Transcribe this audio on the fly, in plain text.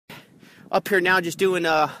up here now just doing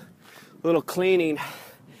a little cleaning.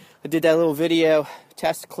 I did that little video,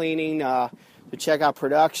 test cleaning, to check out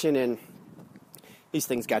production, and these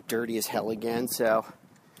things got dirty as hell again, so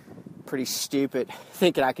pretty stupid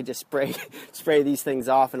thinking I could just spray these things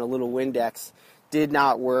off in a little Windex. Did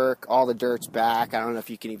not work. All the dirt's back. I don't know if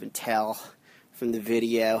you can even tell from the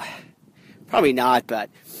video. Probably not, but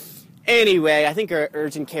anyway, I think our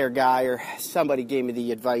urgent care guy or somebody gave me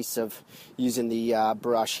the advice of using the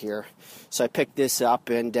brush here. So I picked this up,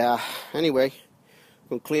 and anyway,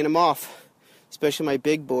 we'll clean them off, especially my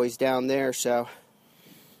big boys down there. So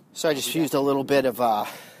I just used a little bit of a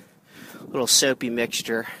little soapy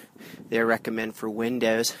mixture they recommend for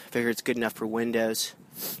windows. I figure it's good enough for windows,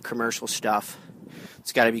 commercial stuff.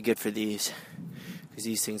 It's got to be good for these, because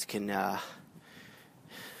these things can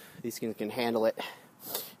handle it.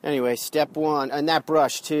 Anyway, step one, and that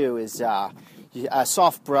brush too is a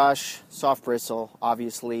soft brush, soft bristle.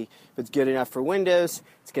 Obviously, if it's good enough for windows,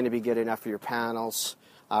 it's going to be good enough for your panels.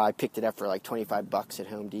 I picked it up for like 25 bucks at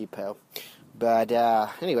Home Depot. But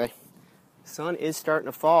anyway, sun is starting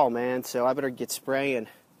to fall, man, so I better get spraying.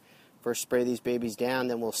 First spray these babies down,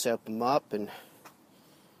 then we'll soap them up and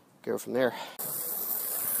go from there.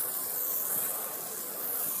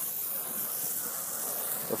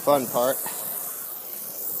 The fun part.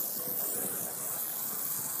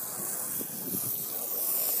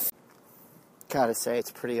 Gotta say,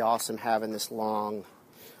 it's pretty awesome having this long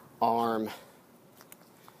arm.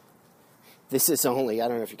 This is only, I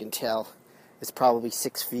don't know if you can tell, it's probably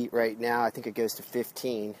 6 feet right now. I think it goes to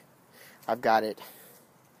 15. I've got it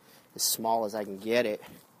as small as I can get it.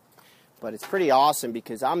 But it's pretty awesome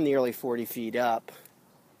because I'm nearly 40 feet up.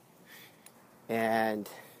 And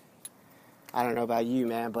I don't know about you,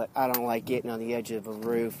 man, but I don't like getting on the edge of a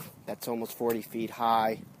roof that's almost 40 feet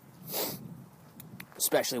high.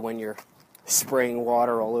 Especially when you're spraying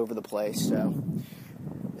water all over the place. So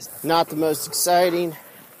it's not the most exciting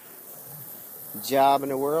job in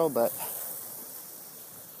the world, but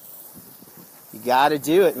you gotta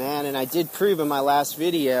do it, man. And I did prove in my last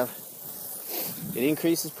video it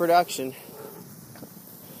increases production.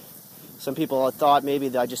 Some people had thought maybe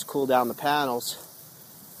that I just cooled down the panels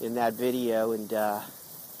in that video, and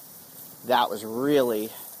that was really,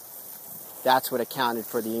 that's what accounted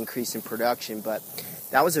for the increase in production. But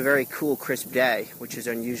that was a very cool, crisp day, which is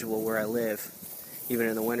unusual where I live, even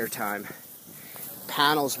in the wintertime.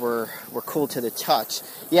 Panels were cool to the touch.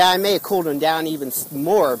 Yeah, I may have cooled them down even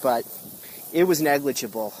more, but it was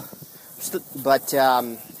negligible. But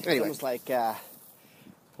anyway, it was like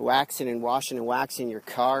waxing and washing and waxing your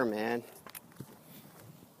car, man.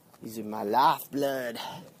 These are my lifeblood.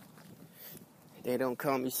 They don't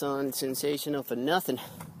call me Sun Sensational for nothing.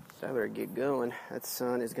 So I better get going. That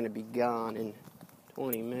sun is going to be gone in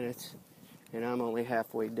 20 minutes. And I'm only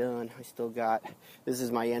halfway done. I still got, this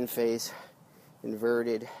is my end phase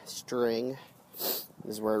inverted string. This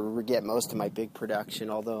is where we get most of my big production,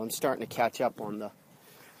 although I'm starting to catch up on the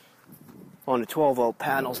 12 volt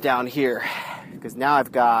panels down here. Because now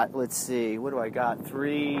I've got, let's see, what do I got?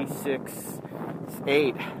 3, 6,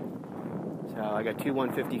 8. So I got two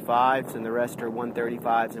 155s and the rest are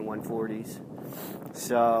 135s and 140s.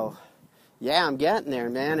 So yeah, I'm getting there,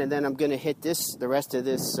 man. And then I'm going to hit the rest of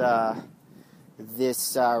this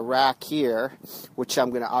rack here, which I'm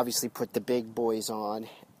going to obviously put the big boys on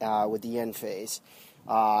with the end phase,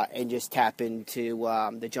 and just tap into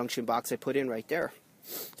the junction box I put in right there.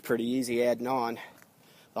 It's pretty easy adding on.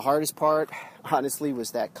 The hardest part, honestly,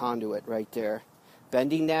 was that conduit right there.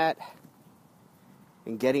 Bending that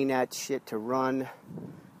and getting that shit to run,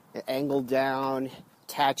 angled down,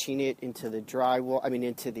 attaching it into the drywall,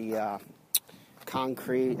 into the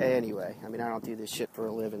concrete. Anyway, I don't do this shit for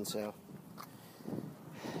a living, so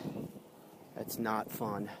that's not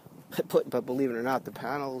fun. But believe it or not, the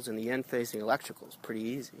panels and the end facing electrical is pretty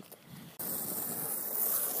easy.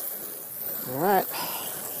 Alright,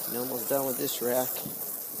 I'm almost done with this rack.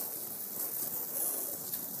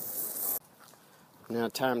 Now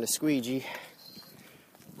time to squeegee.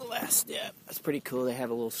 The last step. That's pretty cool. They have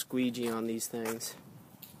a little squeegee on these things.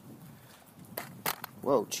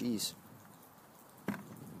 Whoa, jeez. I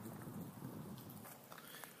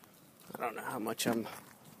don't know how much I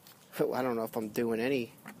don't know if I'm doing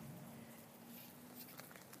any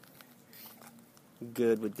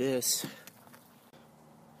good with this.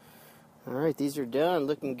 Alright, these are done.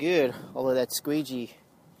 Looking good. Although that squeegee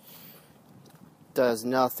does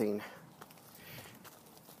nothing.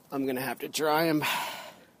 I'm going to have to dry them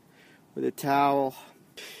with a towel.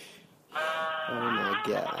 Oh my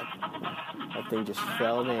god. That thing just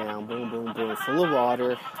fell down. Boom, boom, boom. Full of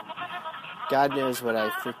water. God knows what I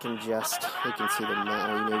freaking just... You can see the mess.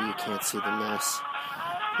 Oh, maybe you can't see the mess.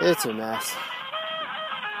 It's a mess.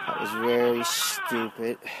 That was very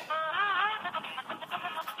stupid.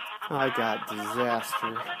 I got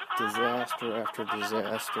disaster after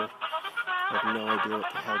disaster. I have no idea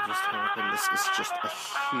what the hell just happened. This is just a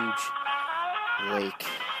huge lake.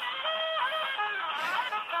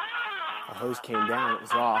 The hose came down, it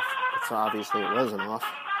was off. So obviously it wasn't off.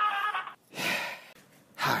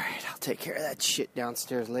 Alright, I'll take care of that shit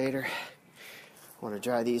downstairs later. I want to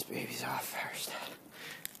dry these babies off first.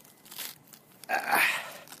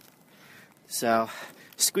 So,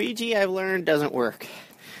 squeegee, I've learned, doesn't work.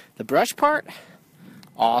 The brush part,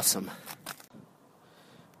 awesome.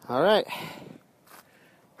 Alright,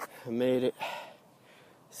 I made it.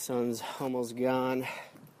 Sun's almost gone.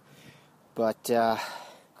 But,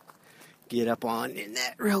 get up on in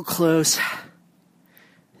that real close.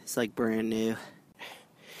 It's like brand new.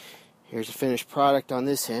 Here's a finished product on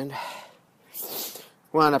this end.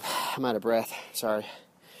 I'm out of breath, sorry.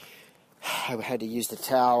 I had to use the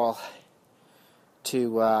towel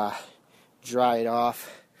to dry it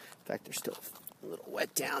off. In fact, they're still a little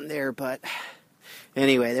wet down there, but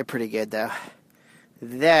anyway, they're pretty good though.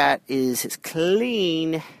 That is as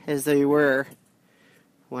clean as they were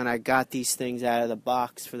when I got these things out of the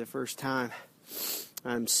box for the first time.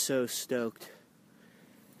 I'm so stoked.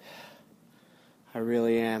 I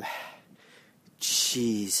really am.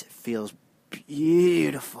 Jeez, it feels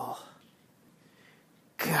beautiful.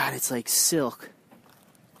 God, it's like silk.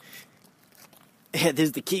 Yeah, this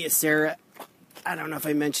is the Kyocera. I don't know if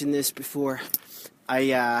I mentioned this before.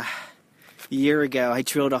 A year ago, I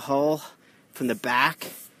drilled a hole from the back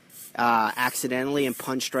accidentally and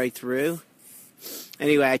punched right through.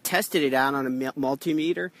 Anyway, I tested it out on a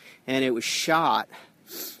multimeter, and it was shot.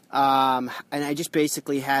 And I just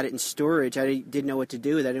basically had it in storage. I didn't know what to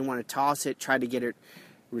do with it. I didn't want to toss it, tried to get it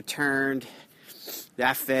returned.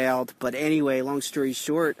 That failed. But anyway, long story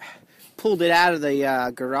short, pulled it out of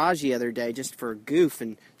the garage the other day just for a goof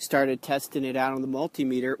and started testing it out on the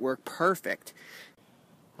multimeter. It worked perfect.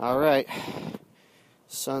 All right.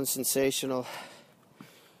 Sun Sensational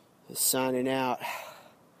is signing out.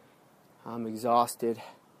 I'm exhausted.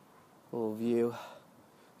 Little view.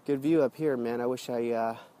 Good view up here, man. I wish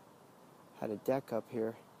I had a deck up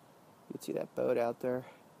here. You can see that boat out there.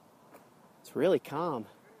 It's really calm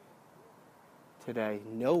today.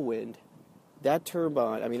 No wind. That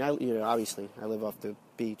turbine, I mean, obviously, I live off the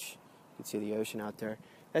beach. You can see the ocean out there.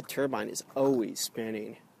 That turbine is always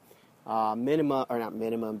spinning. Minimum, or not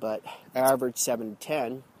minimum, but average 7 to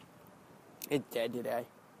 10. It's dead today.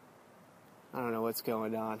 I don't know what's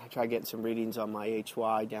going on. I tried getting some readings on my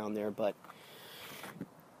HY down there, but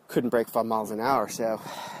couldn't break 5 miles an hour, so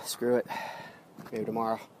screw it. Maybe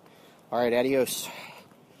tomorrow. All right, adios.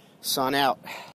 Sun out.